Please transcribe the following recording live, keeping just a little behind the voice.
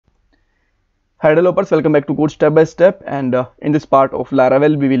Hi developers, welcome back to Code Step by Step, and in this part of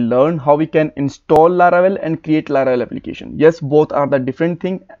Laravel we will learn how we can install Laravel and create Laravel application. Yes, both are the different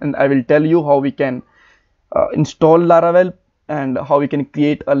thing, and I will tell you how we can install Laravel and how we can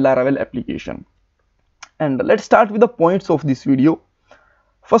create a Laravel application. And let's start with the points of this video.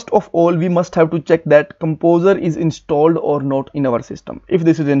 First of all, we must have to check that Composer is installed or not in our system. If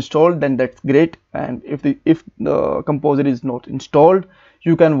this is installed, then that's great, and if the Composer is not installed,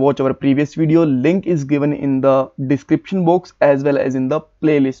 you can watch our previous video. Link is given in the description box as well as in the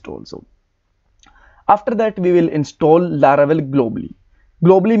playlist also. After that, we will install Laravel globally.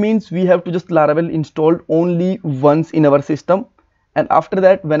 Globally means we have to just Laravel installed only once in our system, and after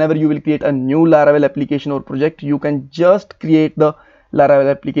that, whenever you will create a new Laravel application or project, you can just create the Laravel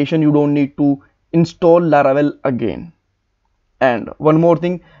application. You don't need to install Laravel again. And one more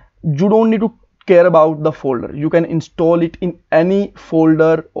thing, you don't need to care about the folder. You can install it in any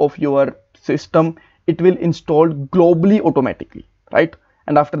folder of your system. It will install globally automatically, right?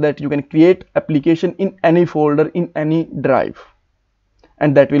 And after that, you can create application in any folder, in any drive,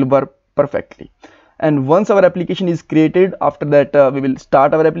 and that will work perfectly. And once our application is created, after that we will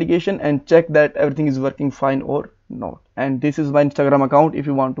start our application and check that everything is working fine or not. And this is my Instagram account if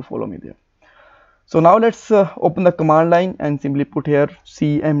you want to follow me there. So now let's open the command line and simply put here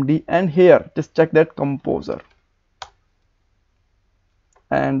cmd, and here just check that Composer.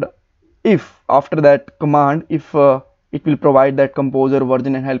 And if after that command, if it will provide that Composer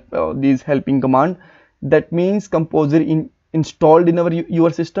version and help these helping command, that means Composer installed in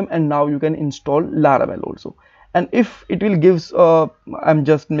your system, and now you can install Laravel also. And if it will gives I'm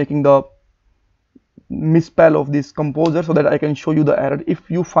just making the misspell of this Composer so that I can show you the error. If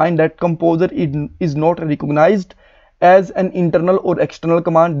you find that Composer is not recognized as an internal or external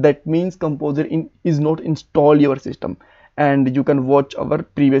command, that means Composer is not installed your system. And you can watch our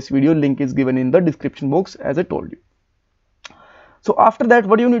previous video. Link is given in the description box as I told you. So after that,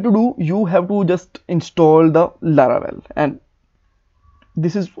 what you need to do, you have to just install the Laravel, and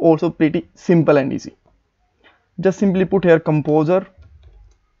this is also pretty simple and easy. Just simply put here Composer.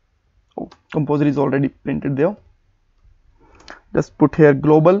 Oh, Composer is already printed there. Just put here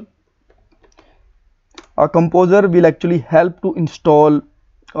global. Composer will actually help to install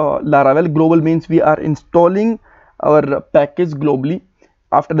Laravel. Global means we are installing our package globally.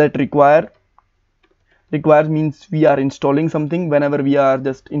 After that, require means we are installing something. Whenever we are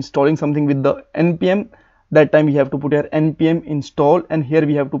just installing something with the npm, that time we have to put here npm install, and here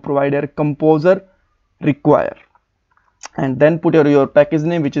we have to provide here Composer require, and then put your package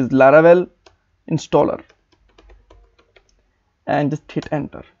name, which is Laravel installer, and just hit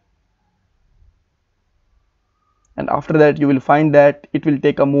enter. And after that, you will find that it will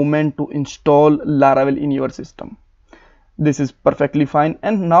take a moment to install Laravel in your system. This is perfectly fine,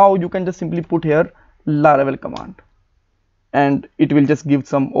 and now you can just simply put here Laravel command, and it will just give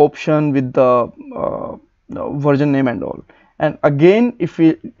some option with the version name and all. And again, if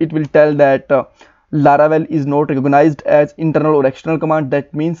it will tell that Laravel is not recognized as internal or external command,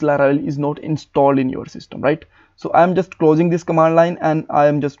 that means Laravel is not installed in your system, right? So I am just closing this command line, and I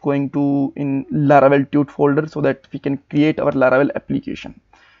am just going to in Laravel tut folder so that we can create our Laravel application.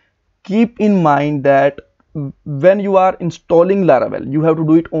 Keep in mind that when you are installing Laravel, you have to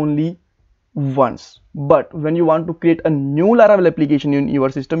do it only once, but when you want to create a new Laravel application in your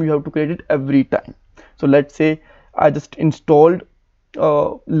system, you have to create it every time. So let's say I just installed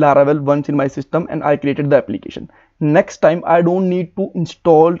Laravel once in my system and I created the application. Next time I don't need to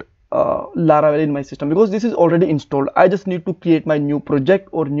install Laravel in my system because this is already installed. I just need to create my new project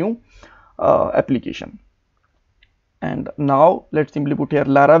or new application. And now let's simply put here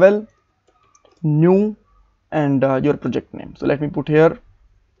Laravel new and your project name. So let me put here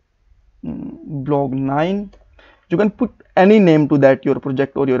blog 9. You can put any name to that, your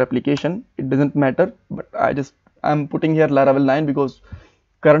project or your application, it doesn't matter, but I'm putting here Laravel 9 because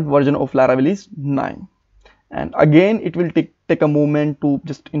current version of Laravel is 9. And again, it will take a moment to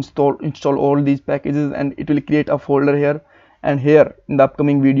just install all these packages, and it will create a folder here. And here in the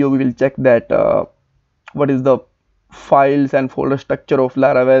upcoming video, we will check that what is the files and folder structure of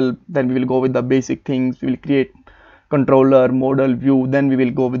Laravel. Then we will go with the basic things. We will create controller, model, view, then we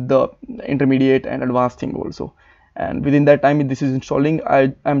will go with the intermediate and advanced thing also. And within that time this is installing,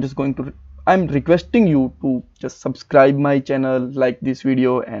 I'm requesting you to just subscribe my channel, like this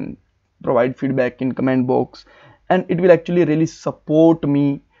video, and provide feedback in comment box, and it will actually really support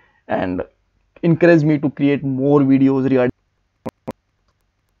me and encourage me to create more videos regarding.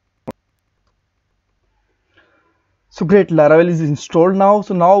 So great, Laravel is installed now.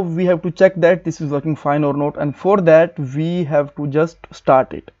 So now we have to check that this is working fine or not, and for that we have to just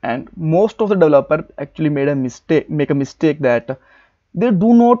start it. And most of the developer actually make a mistake that they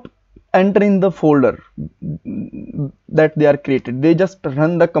do not enter in the folder that they are created. They just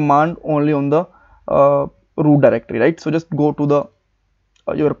run the command only on the root directory, right? So just go to the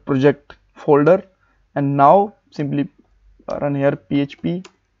your project folder, and now simply run here php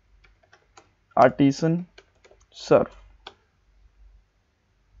artisan serve,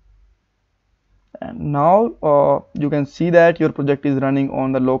 and now you can see that your project is running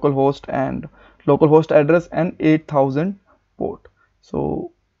on the localhost and localhost address and 8000 port.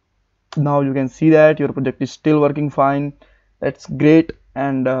 So now you can see that your project is still working fine. That's great.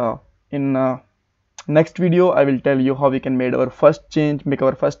 And in next video I will tell you how we can make our first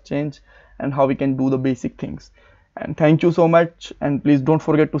change and how we can do the basic things. And thank you so much, and please don't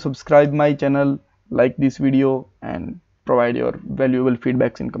forget to subscribe my channel, like this video, and provide your valuable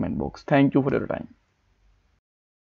feedbacks in comment box. Thank you for your time.